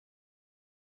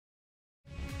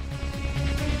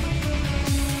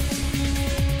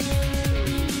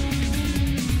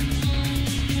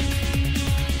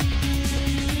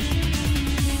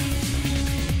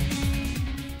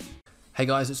Hey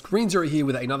guys, it's Green Zero here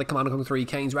with another Command & Conquer 3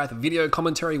 Kane's Wrath video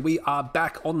commentary. We are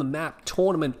back on the map,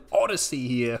 Tournament Odyssey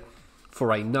here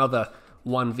for another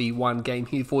 1v1 game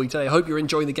here for you today. I hope you're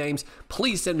enjoying the games.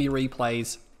 Please send me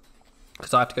replays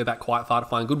because I have to go back quite far to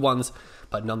find good ones.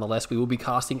 But nonetheless, we will be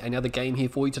casting another game here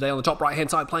for you today. On the top right hand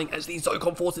side, playing as the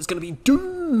Zocom Force, it's going to be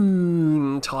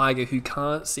DuneTiger, who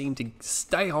can't seem to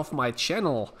stay off my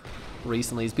channel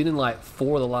recently. He's been in like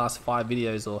 4 of the last 5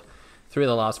 videos or 3 of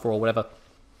the last 4 or whatever.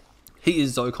 He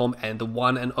is Zocom and the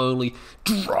one and only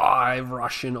Drive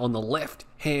Russian on the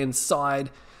left-hand side.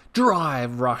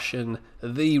 Drive Russian,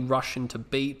 the Russian to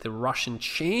beat, the Russian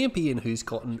champion who's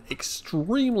gotten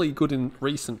extremely good in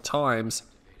recent times.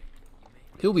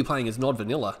 He'll be playing as Nod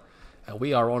Vanilla. And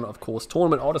we are on, of course,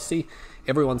 Tournament Odyssey,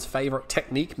 everyone's favourite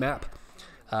technique map.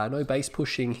 No base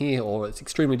pushing here, or it's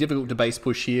extremely difficult to base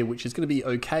push here, which is going to be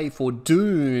okay for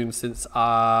Dune, since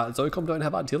Zocom don't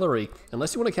have artillery.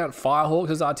 Unless you want to count Firehawks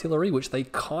as artillery, which they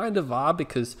kind of are,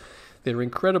 because they're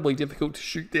incredibly difficult to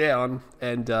shoot down,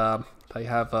 and they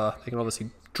can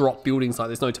obviously drop buildings like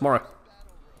there's no tomorrow.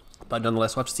 But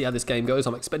nonetheless, we'll have to see how this game goes.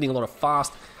 I'm expecting a lot of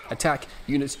fast attack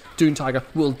units. DuneTiger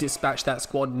will dispatch that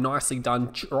squad. Nicely done.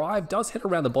 Drive does head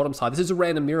around the bottom side. This is a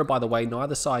random mirror, by the way.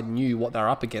 Neither side knew what they're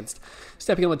up against.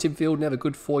 Stepping on the tip field, never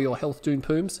good for your health, Dune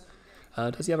Pooms.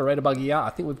 Does he have a Raider Buggy out?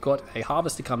 I think we've got a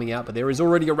Harvester coming out, but there is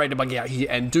already a Raider Buggy out here,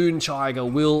 and DuneTiger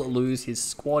will lose his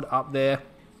squad up there.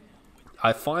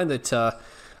 I find that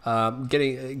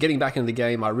getting back into the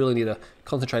game, I really need to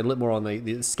concentrate a little more on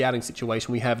the scouting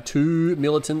situation. We have 2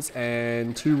 militants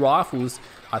and 2 rifles.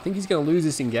 I think he's going to lose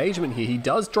this engagement here. He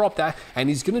does drop that, and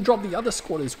he's going to drop the other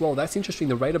squad as well. That's interesting.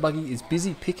 The Raider Buggy is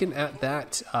busy picking at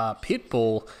that pit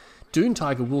bull.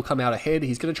 DuneTiger will come out ahead.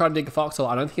 He's going to try to dig a foxhole.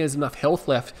 I don't think he has enough health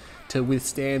left to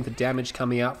withstand the damage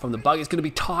coming out from the bug. It's going to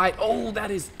be tight. Oh, that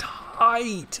is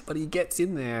tight, but he gets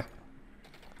in there.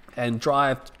 And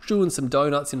Drive doing some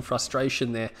donuts in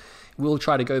frustration there. Will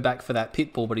try to go back for that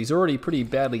pitbull, but he's already pretty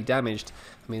badly damaged.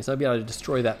 I mean, he's not going to be able to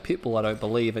destroy that pitbull, I don't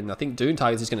believe. And I think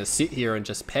DuneTiger is just going to sit here and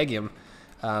just peg him.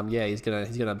 Yeah, he's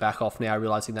gonna back off now,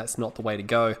 realizing that's not the way to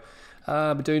go.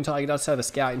 But DuneTiger does have a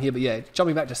scout in here. But yeah,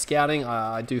 jumping back to scouting,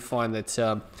 I do find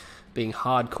that being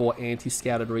hardcore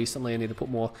anti-scouted recently, I need to put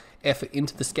more effort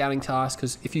into the scouting task,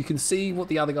 because if you can see what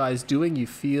the other guy is doing, you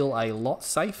feel a lot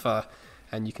safer.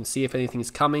 And you can see if anything's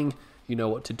coming, you know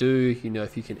what to do, you know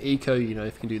if you can eco, you know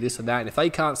if you can do this and that. And if they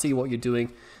can't see what you're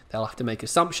doing, they'll have to make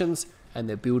assumptions, and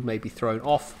their build may be thrown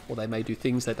off, or they may do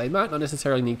things that they might not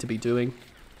necessarily need to be doing.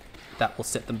 That will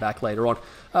set them back later on.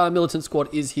 Militant Squad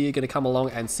is here, going to come along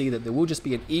and see that there will just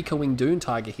be an ecoing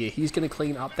DuneTiger here. He's going to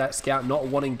clean up that scout, not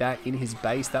wanting that in his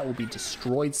base. That will be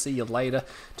destroyed. See you later.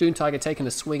 DuneTiger taking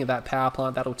a swing at that power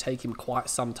plant. That'll take him quite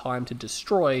some time to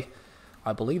destroy.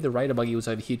 I believe the Raider Buggy was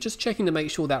over here, just checking to make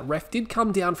sure that ref did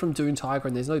come down from DuneTiger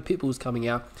and there's no pitbulls coming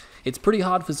out. It's pretty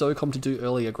hard for Zocom to do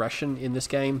early aggression in this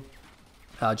game,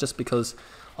 just because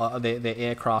their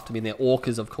aircraft, I mean their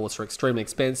orcas of course are extremely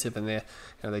expensive, and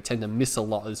they tend to miss a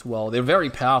lot as well. They're very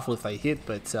powerful if they hit,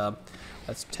 but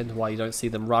that's tend to why you don't see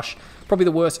them rush. Probably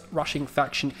the worst rushing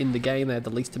faction in the game. They have the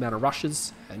least amount of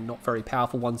rushes, and not very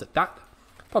powerful ones at that.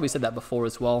 Probably said that before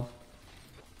as well.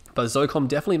 But Zocom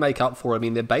definitely make up for it. I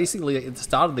mean, they're basically, at the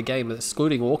start of the game,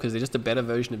 excluding orcas, they're just a better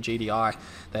version of GDI.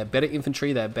 They have better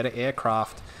infantry, they have better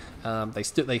aircraft.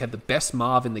 They have the best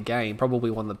Marv in the game, probably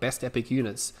one of the best epic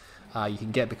units you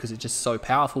can get, because it's just so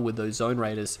powerful with those Zone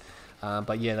Raiders.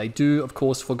 But yeah, they do, of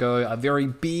course, forgo a very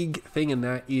big thing, and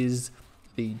that is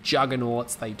the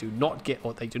Juggernauts. They do not get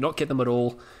them at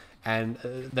all. And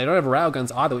they don't have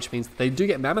railguns either, which means they do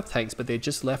get mammoth tanks, but they're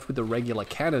just left with the regular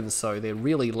cannons, so they're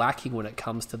really lacking when it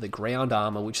comes to the ground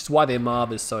armor, which is why their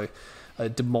Marv is so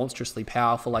demonstrously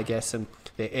powerful, I guess, and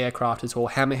their aircraft as well.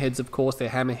 Hammerheads, of course, their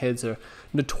hammerheads are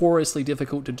notoriously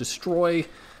difficult to destroy,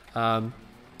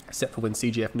 except for when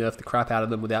CGF nerfed the crap out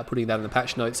of them without putting that in the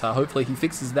patch notes. Hopefully he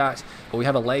fixes that. But we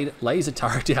have a laser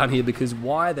turret down here, because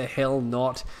why the hell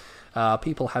not?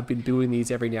 People have been building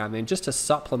these every now and then just to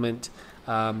supplement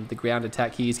the ground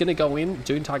attack here. He's going to go in.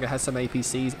 DuneTiger has some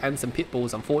APCs and some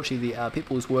pitbulls. Unfortunately, the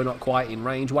pitbulls were not quite in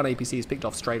range. One APC is picked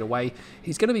off straight away.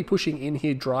 He's going to be pushing in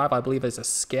here. Drive, I believe there's a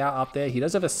scout up there. He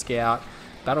does have a scout.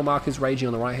 Battle markers raging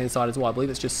on the right hand side as well. I believe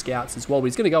it's just scouts as well. But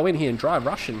he's going to go in here, and Drive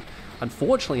Russian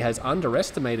unfortunately has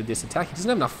underestimated this attack. He doesn't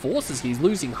have enough forces. He's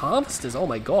losing harvesters. Oh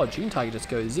my god, DuneTiger just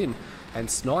goes in and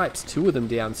snipes 2 of them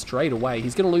down straight away.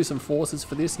 He's going to lose some forces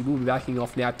for this. He will be backing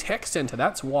off now. Tech Center,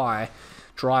 that's why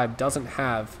Drive doesn't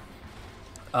have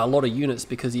a lot of units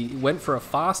because he went for a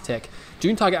fast tech.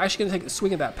 DuneTiger actually going to take a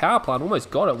swing at that power plant, almost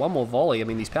got it, one more volley. I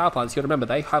mean, these power plants, you got to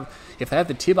remember, if they have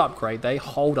the tib upgrade, they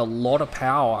hold a lot of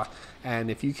power,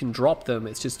 and if you can drop them,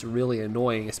 it's just really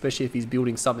annoying, especially if he's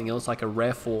building something else like a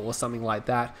ref or something like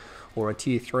that, or a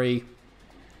tier 3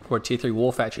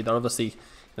 war factory. That obviously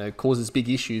causes big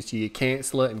issues. Do you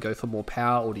cancel it and go for more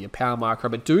power, or do you power micro?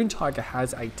 But DuneTiger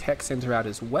has a tech center out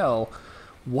as well.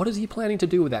 What is he planning to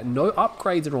do with that? No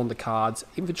upgrades are on the cards.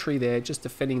 Infantry there, just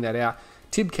defending that out.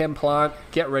 Tib Chem plant,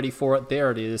 get ready for it. There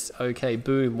it is. Okay,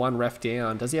 boom, one ref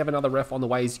down. Does he have another ref on the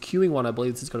way? He's queuing one. I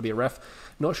believe this is going to be a ref.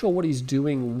 Not sure what he's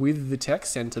doing with the tech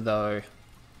center, though.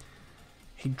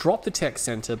 He dropped the tech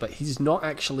center, but he's not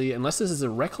actually, unless this is a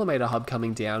reclamator hub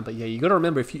coming down. But yeah, you got to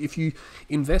remember, if you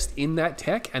invest in that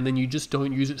tech and then you just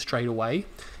don't use it straight away,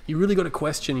 you really got to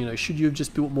question, should you have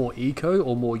just built more eco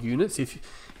or more units? If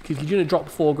you're going to drop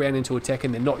 4 grand into a tech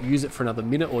and then not use it for another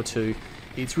minute or two,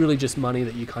 it's really just money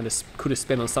that you kind of could have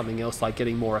spent on something else, like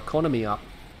getting more economy up.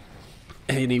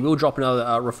 And he will drop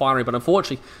another refinery, but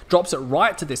unfortunately drops it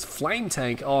right to this flame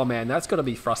tank. Oh man, that's got to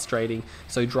be frustrating.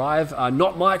 So Drive,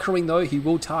 not microing though, he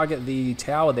will target the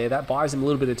tower there. That buys him a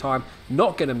little bit of time,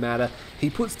 not going to matter. He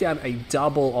puts down a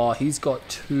double. Oh, he's got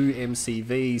 2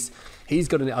 MCVs. He's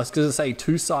got, I was going to say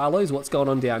 2 silos. What's going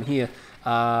on down here?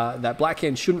 That Black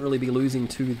Hand shouldn't really be losing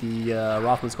to the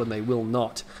Rifleman squad, and they will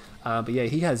not. But yeah,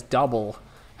 he has double.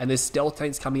 And there's stealth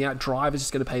tanks coming out. Drive is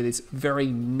just going to play this very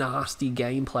nasty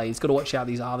gameplay. He's got to watch out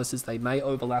these harvesters. They may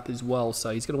overlap as well,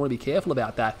 so he's going to want to be careful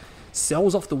about that.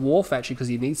 Sells off the war factory because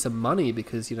he needs some money,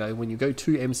 because, when you go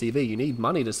 2 MCV, you need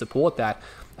money to support that.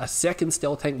 A second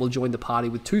stealth tank will join the party.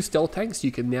 With 2 stealth tanks,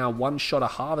 you can now one-shot a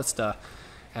harvester.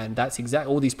 And that's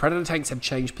exactly, all these predator tanks have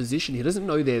changed position. He doesn't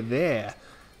know they're there,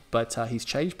 but he's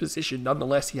changed position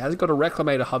nonetheless. He has got a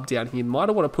reclamator hub down here. Might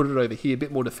want to put it over here, a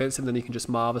bit more defensive, then he can just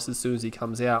marvest as soon as he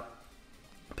comes out,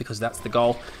 because that's the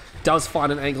goal. Does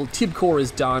find an angle. Tib core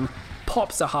is done.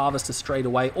 Pops a harvester straight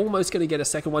away. Almost going to get a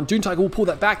second one. DuneTiger will pull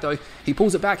that back though. He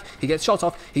pulls it back. He gets shots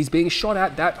off. He's being shot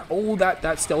at.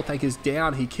 That stealth tank is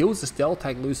down. He kills the stealth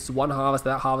tank, loses 1 harvester.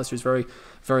 That harvester is very,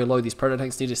 very low. These predator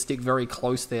tanks need to stick very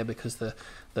close there, because the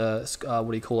what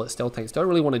do you call it, stealth tanks don't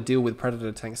really want to deal with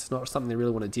predator tanks. It's not something they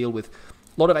really want to deal with.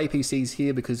 A lot of APCs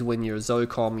here, because when you're a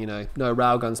Zocom, no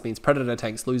railguns means predator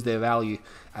tanks lose their value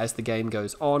as the game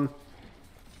goes on.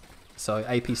 So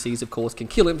APCs, of course, can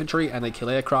kill infantry and they kill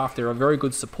aircraft. They're a very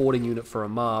good supporting unit for a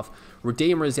Marv.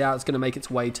 Redeemer is out. It's going to make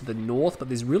its way to the north, but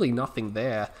there's really nothing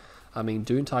there. I mean,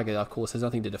 DuneTiger, of course, has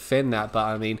nothing to defend that, but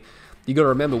I mean, you got to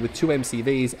remember, with 2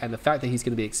 MCVs and the fact that he's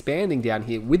going to be expanding down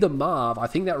here with a Marv, I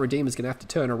think that Redeemer's going to have to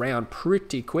turn around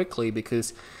pretty quickly,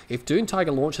 because if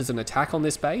DuneTiger launches an attack on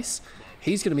this base,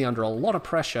 he's going to be under a lot of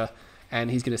pressure,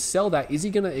 and he's going to sell that. Is he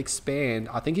going to expand?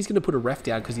 I think he's going to put a ref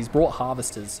down, because he's brought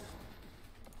harvesters.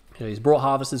 He's brought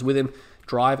harvesters with him.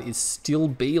 Drive is still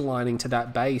beelining to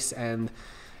that base, and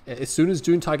as soon as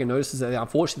DuneTiger notices that,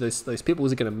 unfortunately those people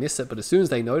are going to miss it, but as soon as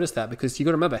they notice that, because you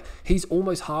got to remember, he's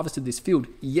almost harvested this field.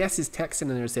 Yes, his tech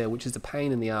center is there, which is a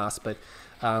pain in the ass, but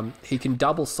he can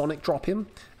double sonic drop him.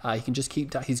 He can just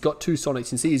keep, he's got 2 sonics. You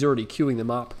can see he's already queuing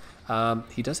them up.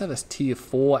 He does have a tier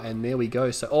 4, and there we go.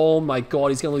 So, oh my god,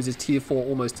 he's going to lose his tier 4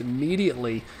 almost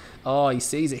immediately. Oh, he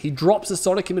sees it. He drops a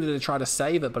sonic emitter to try to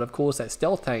save it, but of course that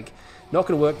stealth tank, not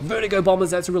going to work. Vertigo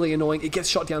bombers, that's really annoying. It gets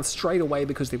shot down straight away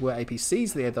because there were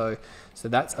APCs there though, so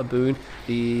that's a boon.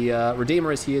 The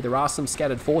Redeemer is here. There are some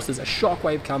scattered forces. A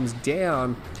shockwave comes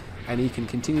down, and he can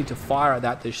continue to fire at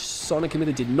that. The sonic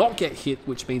emitter did not get hit,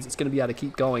 which means it's going to be able to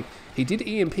keep going. He did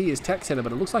EMP his tech center,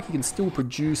 but it looks like he can still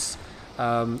produce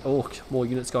more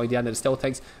units going down there. The stealth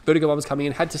tanks, vertigo bombers coming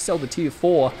in, had to sell the tier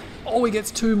 4. Oh, he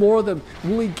gets 2 more of them.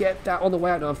 Will he get that on the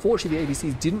way out? Now, unfortunately, the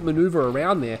APCs didn't maneuver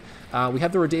around there. We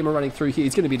have the Redeemer running through here.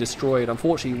 He's going to be destroyed.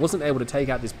 Unfortunately, he wasn't able to take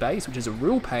out this base, which is a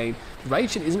real pain.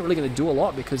 Raging isn't really going to do a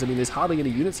lot, because, I mean, there's hardly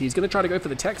any units here. He's going to try to go for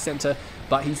the tech center,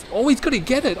 but he's going to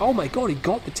get it. Oh my god, he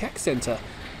got the tech center.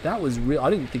 That was real.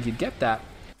 I didn't think he'd get that.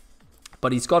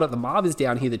 But he's got it. The Marv is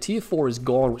down here. The tier 4 is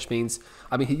gone, which means,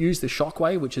 I mean, he used the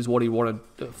shockwave, which is what he wanted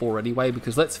for anyway,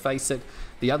 because let's face it,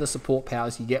 the other support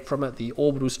powers you get from it, the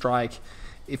orbital strike,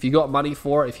 if you got money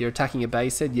for it, if you're attacking a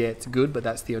base head, yeah, it's good, but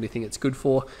that's the only thing it's good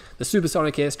for. The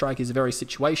supersonic airstrike is very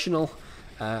situational,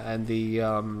 and the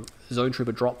zone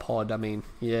trooper drop pod, I mean,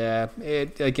 yeah,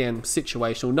 again,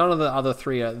 situational. None of the other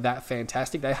 3 are that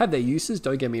fantastic. They have their uses,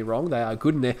 don't get me wrong, they are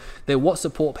good, and they're what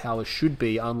support powers should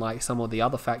be, unlike some of the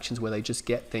other factions where they just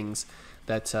get things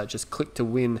that just click to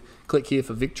win, click here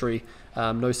for victory,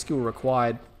 no skill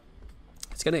required.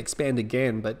 It's going to expand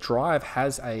again, but Drive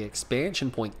has a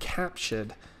expansion point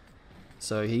captured.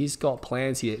 So he's got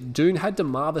plans here. Dune had to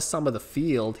martha some of the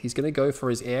field. He's going to go for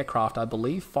his aircraft. I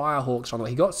believe Firehawks on the way.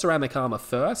 He got ceramic armor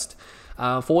first.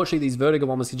 Unfortunately, these Vertigo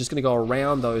bombers are just going to go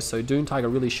around those, so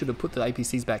DuneTiger really should have put the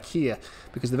APCs back here,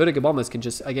 because the Vertigo bombers can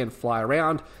just, again, fly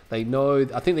around. They know,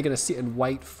 I think they're going to sit and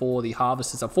wait for the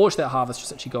harvesters. Unfortunately, that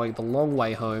harvester's actually going the long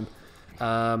way home.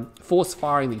 Force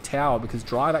firing the tower, because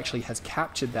Drive actually has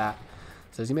captured that,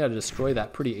 so he's going to be able to destroy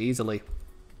that pretty easily.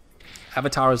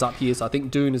 Avatar is up here, so I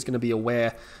think Dune is going to be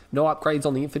aware. No upgrades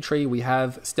on the infantry. We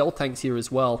have stealth tanks here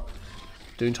as well.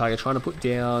 DuneTiger trying to put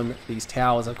down these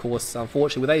towers, of course.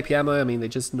 Unfortunately, with AP ammo, I mean, they're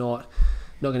just not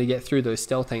going to get through those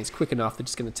stealth tanks quick enough. They're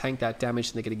just going to tank that damage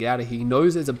and they're going to get out of here. He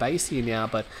knows there's a base here now,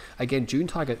 but again,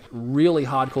 DuneTiger really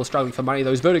hardcore struggling for money.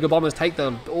 Those Vertigo bombers take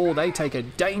them. Oh, they take a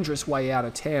dangerous way out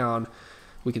of town.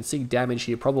 We can see damage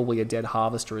here, probably a dead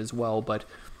harvester as well, but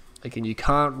again, you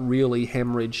can't really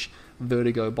hemorrhage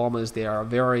Vertigo bombers. They are a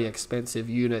very expensive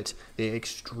unit. They're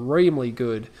extremely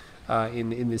good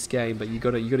in this game, but you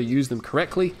got to use them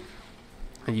correctly,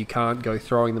 and you can't go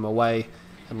throwing them away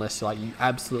unless like you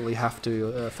absolutely have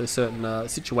to for certain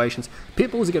situations.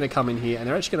 Pitbulls are going to come in here, and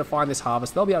they're actually going to find this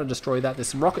harvest. They'll be able to destroy that. There's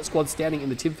some rocket squads standing in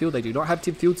the TIB field. They do not have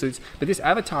TIB field suits, but this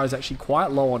Avatar is actually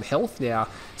quite low on health now,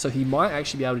 so he might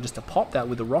actually be able to just to pop that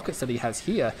with the rockets that he has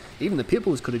here. Even the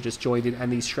Pitbulls could have just joined in,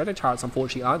 and these Shredder turrets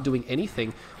unfortunately aren't doing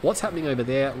anything. What's happening over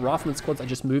there? Rifleman squads are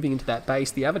just moving into that base.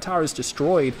 The Avatar is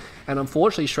destroyed, and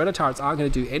unfortunately Shredder turrets aren't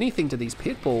going to do anything to these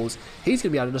Pitbulls. He's going to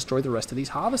be able to destroy the rest of these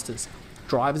harvesters.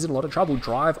 Drive is in a lot of trouble.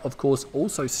 Drive, of course,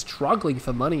 also struggling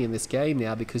for money in this game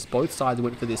now, because both sides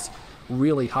went for this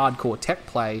really hardcore tech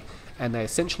play, and they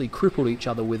essentially crippled each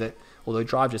other with it. Although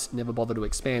Drive just never bothered to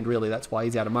expand, really. That's why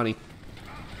he's out of money.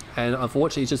 And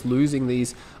unfortunately, he's just losing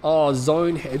these. Oh,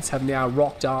 zone heads have now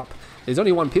rocked up. There's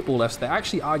only one Pitbull left, so they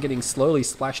actually are getting slowly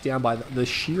splashed down by the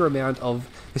sheer amount of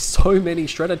so many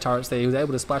Shredder turrets that he was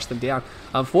able to splash them down.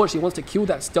 Unfortunately, he wants to kill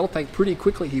that stealth tank pretty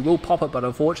quickly. He will pop it, but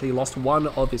unfortunately, he lost one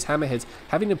of his hammerheads.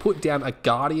 Having to put down a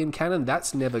Guardian cannon,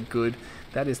 that's never good.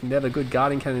 That is never good.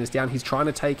 Guardian cannon is down. He's trying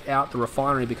to take out the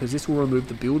refinery, because this will remove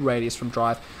the build radius from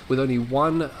Drive. With only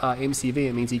one MCV,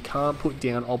 it means he can't put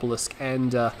down Obelisk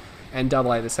and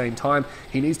Double A at the same time.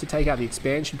 He needs to take out the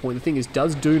expansion point. The thing is,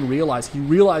 does Dune realize? He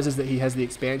realizes that he has the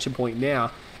expansion point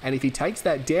now, and if he takes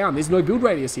that down, there's no build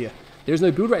radius here. There's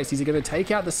no build radius. He's going to take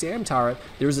out the SAM turret.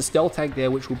 There is a stealth tank there,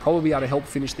 which will probably be able to help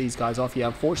finish these guys off. Yeah,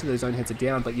 unfortunately, those zone heads are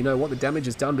down, but you know what? The damage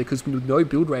is done, because with no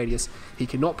build radius, he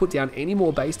cannot put down any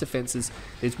more base defenses.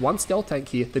 There's one stealth tank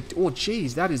here. Oh,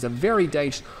 geez, that is a very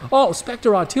dangerous... Oh,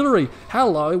 Spectre Artillery.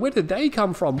 Hello, where did they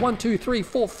come from? 1, 2, 3,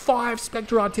 4, 5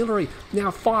 Spectre Artillery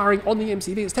now firing on the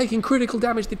MCV. It's taking critical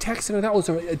damage. The tech center, that was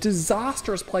a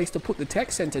disastrous place to put the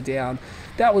tech center down.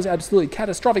 That was absolutely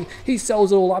catastrophic. He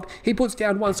sells it all up. He puts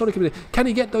down one Sonic Commander. Can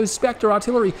he get those Spectre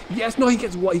Artillery? Yes, no, he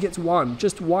gets one.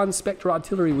 Just one Spectre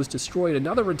Artillery was destroyed.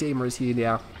 Another Redeemer is here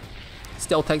now.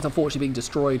 Stealth tanks unfortunately being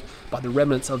destroyed by the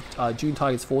remnants of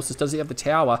DuneTiger's forces. Does he have the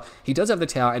tower? He does have the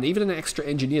tower, and even an extra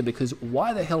engineer, because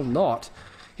why the hell not?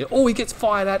 Oh, he gets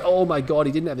fired at. Oh my god,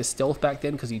 he didn't have his stealth back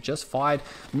then because he just fired.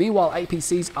 Meanwhile,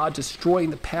 APCs are destroying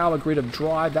the power grid of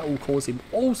Drive. That will cause him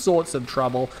all sorts of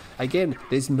trouble. Again,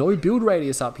 there's no build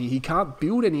radius up here. He can't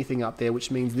build anything up there,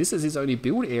 which means this is his only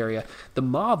build area. The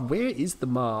Marv, where is the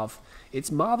Marv?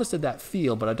 It's harvested that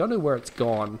field, but I don't know where it's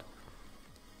gone.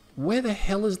 Where the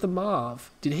hell is the Marv?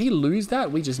 Did he lose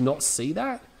that? We just not see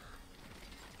that?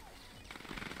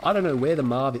 I don't know where the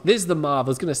Marv is. There's the Marv. I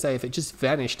was going to say, if it just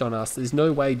vanished on us, there's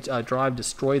no way Drive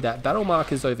destroyed that. Battle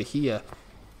markers over here.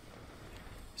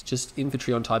 It's just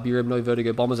infantry on Tiberium, no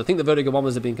Vertigo bombers. I think the Vertigo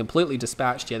bombers have been completely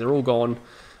dispatched. Yeah, they're all gone.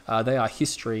 They are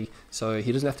history, so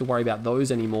he doesn't have to worry about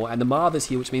those anymore. And the Marv is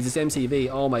here, which means it's MCV.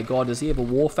 Oh my god, does he have a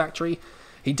war factory?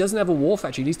 He doesn't have a war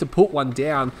factory. He needs to put one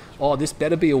down. Oh, this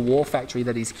better be a war factory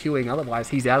that he's queuing. Otherwise,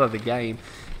 he's out of the game.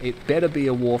 It better be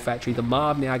a war factory. The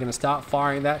Marv now going to start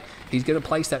firing that. He's going to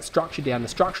place that structure down. The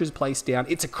structure is placed down.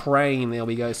 It's a crane. There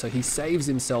we go. So he saves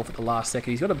himself at the last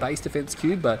second. He's got a base defense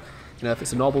cube, but you know, if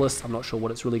it's an obelisk, I'm not sure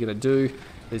what it's really going to do.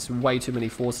 There's way too many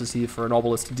forces here for an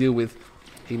obelisk to deal with.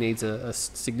 He needs a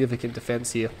significant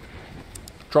defense here.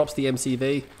 Drops the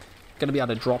MCV. Going to be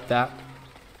able to drop that.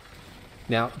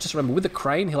 Now, just remember, with the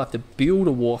crane, he'll have to build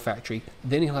a war factory,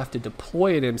 then he'll have to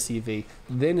deploy an MCV,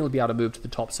 then he'll be able to move to the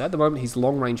top. So at the moment, he's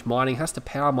long-range mining, has to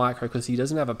power micro because he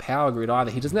doesn't have a power grid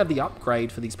either. He doesn't have the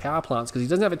upgrade for these power plants because he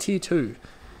doesn't have a tier 2.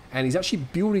 And he's actually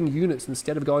building units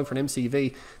instead of going for an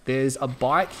MCV. There's a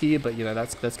bike here, but you know,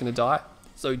 that's going to die.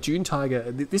 So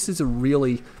DuneTiger, this is a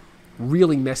really,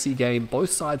 really messy game.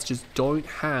 Both sides just don't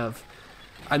have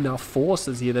enough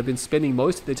forces here. They've been spending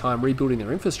most of their time rebuilding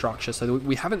their infrastructure, so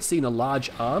we haven't seen a large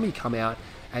army come out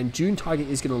and DuneTiger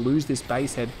is going to lose this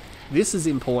base head. This is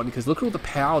important because look at all the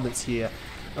power that's here.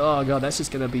 Oh god, that's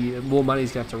just going to be more money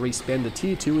he's going to have to re-spend. The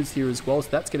tier 2 is here as well, so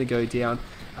that's going to go down.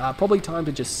 Probably time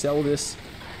to just sell this.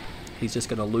 He's just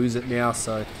going to lose it now,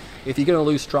 so if you're going to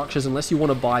lose structures, unless you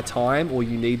want to buy time or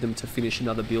you need them to finish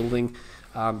another building,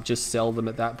 just sell them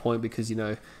at that point because, you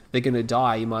know, they're going to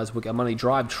die. You might as well get money.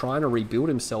 Drive trying to rebuild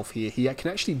himself here. He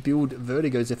can actually build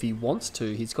vertigos if he wants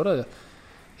to. He's got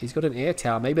an air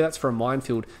tower. Maybe that's for a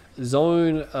minefield.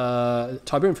 Zone,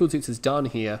 Tiberium Field Suits is done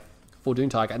here for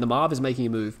DuneTiger, and the Marv is making a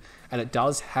move, and it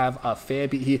does have a fair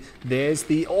bit here. There's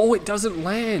the, oh, it doesn't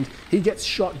land. He gets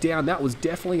shot down. That was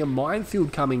definitely a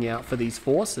minefield coming out for these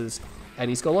forces. And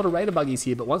he's got a lot of Raider buggies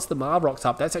here, but once the Marv rocks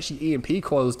up, that's actually EMP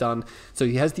coils done. So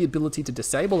he has the ability to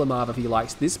disable the Marv if he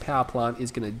likes. This power plant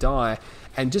is going to die.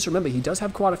 And just remember, he does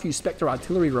have quite a few Spectre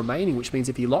artillery remaining, which means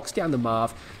if he locks down the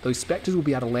Marv, those Spectres will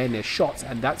be able to land their shots,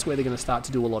 and that's where they're going to start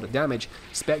to do a lot of damage.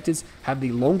 Spectres have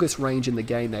the longest range in the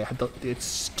game. They have it's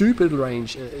stupid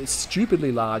range, it's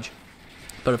stupidly large.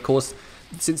 But of course,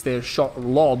 since they're shot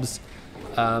lobs,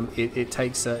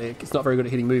 it's not very good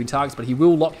at hitting moving targets, but he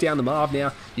will lock down the Marv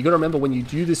now. You got to remember, when you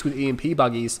do this with EMP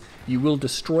buggies, you will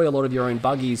destroy a lot of your own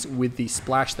buggies with the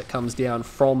splash that comes down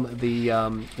from the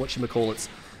whatchamacallits,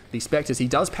 the Spectres. He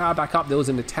does power back up. There was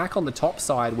an attack on the top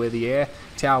side where the air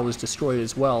tower was destroyed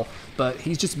as well, but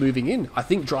he's just moving in. I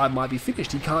think Drive might be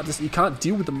finished. He can't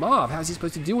deal with the Marv. How's he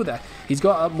supposed to deal with that? He's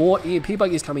got more EMP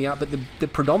buggies coming out, but they're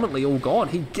predominantly all gone.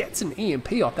 He gets an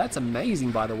EMP off. That's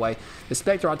amazing, by the way. The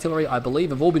Spectre artillery, I believe,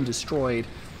 have all been destroyed.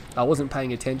 I wasn't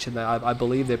paying attention there. I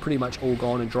believe they're pretty much all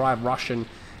gone, and Drive Russian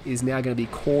is now going to be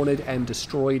cornered and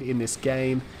destroyed in this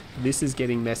game. This is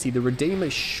getting messy. The Redeemer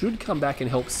should come back and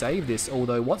help save this,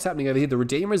 although what's happening over here, the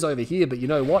Redeemer is over here, but you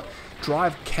know what?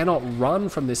 Drive cannot run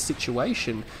from this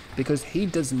situation because he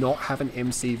does not have an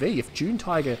MCV. If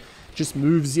DuneTiger just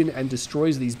moves in and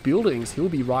destroys these buildings, he'll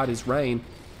be right as rain.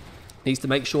 Needs to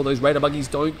make sure those Raider buggies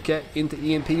don't get into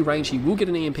EMP range. He will get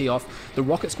an EMP off. The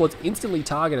rocket squads instantly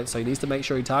target it, so he needs to make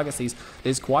sure he targets these.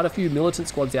 There's quite a few militant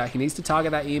squads out. He needs to target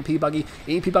that EMP buggy.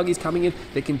 EMP buggy's coming in.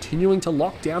 They're continuing to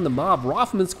lock down the Marv.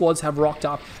 Rifleman squads have rocked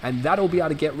up, and that'll be able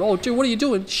to get rolled. Dude, what are you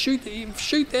doing? Shoot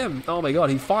them. Oh my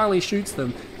god, he finally shoots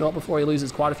them. Not before he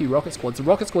loses quite a few rocket squads. The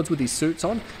rocket squads with these suits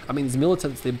on, I mean, these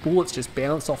militants, their bullets just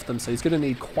bounce off them, so he's going to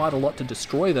need quite a lot to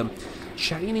destroy them.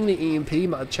 Chaining the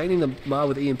EMP, chaining the Mar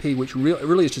with EMP, which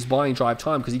really is just buying Drive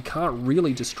time because he can't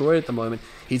really destroy it at the moment.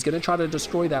 He's going to try to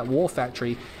destroy that war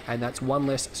factory, and that's one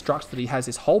less structure that he has.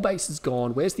 His whole base is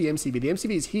gone. Where's the MCV? The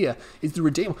MCV is here. Is the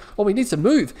Redeemer? Oh, he needs to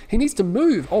move. He needs to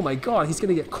move. Oh my god, he's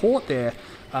going to get caught there.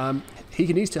 He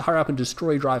needs to hurry up and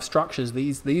destroy Drive structures.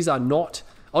 These are not...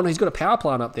 Oh no, he's got a power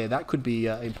plant up there. That could be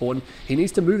important. He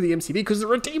needs to move the MCV because the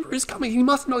Redeemer is coming. He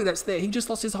must know that's there. He just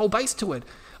lost his whole base to it.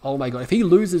 Oh my god, if he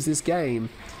loses this game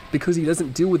because he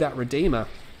doesn't deal with that Redeemer,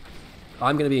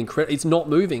 I'm going to be incredible. It's not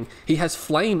moving. He has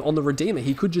flame on the Redeemer.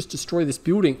 He could just destroy this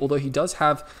building, although he does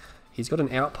have... He's got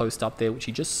an outpost up there, which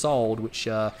he just sold, which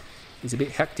is a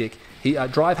bit hectic.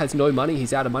 Drive has no money.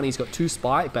 He's out of money. He's got 2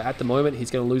 spy, but at the moment, he's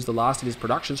going to lose the last of his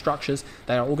production structures.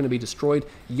 They are all going to be destroyed.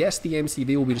 Yes, the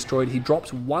MCV will be destroyed. He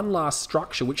drops one last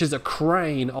structure, which is a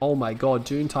crane. Oh my god,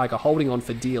 DuneTiger holding on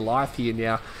for dear life here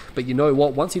now. But you know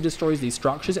what? Once he destroys these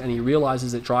structures and he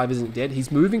realizes that Drive isn't dead,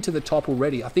 he's moving to the top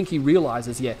already. I think he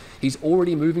realizes, yeah, he's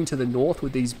already moving to the north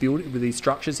with these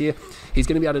structures here. He's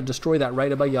going to be able to destroy that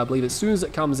Raider buggy, I believe. As soon as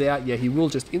it comes out, yeah, he will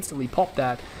just instantly pop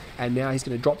that. And now he's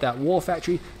going to drop that war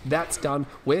factory. That's done.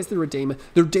 Where's the Redeemer?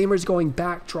 The Redeemer is going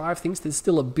back. Drive thinks there's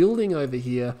still a building over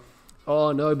here.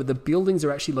 Oh no, but the buildings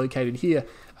are actually located here.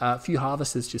 A few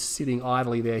harvesters just sitting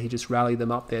idly there. He just rallied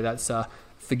them up there. That's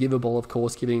forgivable, of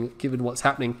course, given what's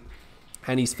happening.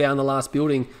 And he's found the last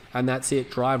building, and that's it.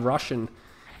 Drive Russian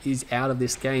is out of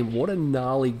this game. What a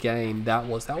gnarly game that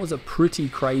was. That was a pretty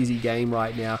crazy game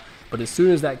right now. But as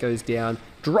soon as that goes down,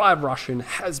 Drive Russian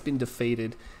has been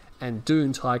defeated, and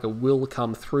DuneTiger will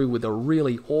come through with a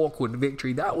really awkward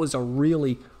victory. That was a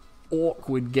really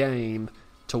awkward game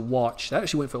to watch. That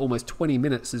actually went for almost 20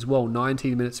 minutes as well,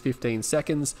 19 minutes, 15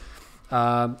 seconds.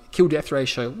 Kill death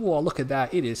ratio, whoa, look at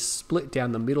that. It is split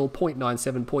down the middle,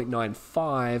 0.97,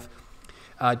 0.95.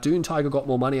 DuneTiger got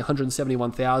more money,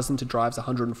 171,000 to Drive's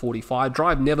 145.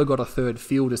 Drive never got a third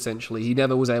field, essentially. He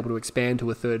never was able to expand to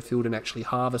a third field and actually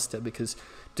harvest it because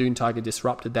DuneTiger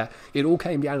disrupted that. It all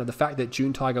came down to the fact that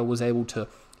DuneTiger was able to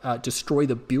destroy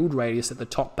the build radius at the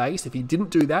top base. If he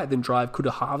didn't do that, then Drive could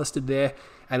have harvested there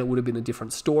and it would have been a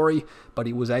different story, but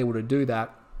he was able to do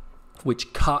that,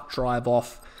 which cut Drive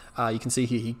off You can see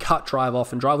here he cut Drive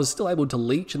off, and Drive was still able to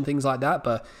leech and things like that,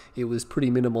 but it was pretty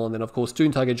minimal. And then, of course,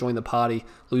 DuneTiger joined the party,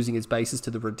 losing his bases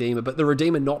to the Redeemer. But the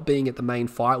Redeemer not being at the main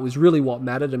fight was really what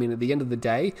mattered. I mean, at the end of the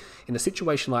day, in a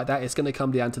situation like that, it's going to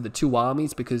come down to the two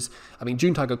armies because, I mean,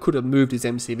 DuneTiger could have moved his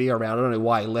MCV around. I don't know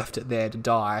why he left it there to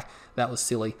die. That was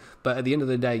silly. But at the end of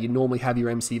the day, you normally have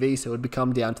your MCV, so it would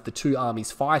become down to the two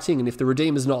armies fighting. And if the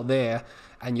Redeemer's not there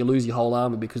and you lose your whole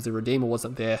army because the Redeemer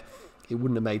wasn't there, it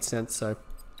wouldn't have made sense. So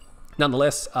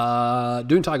nonetheless,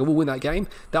 DuneTiger will win that game.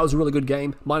 That was a really good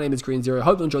game. My name is Green Zero.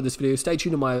 Hope you enjoyed this video. Stay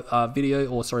tuned to my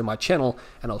my channel,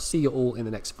 and I'll see you all in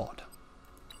the next VOD.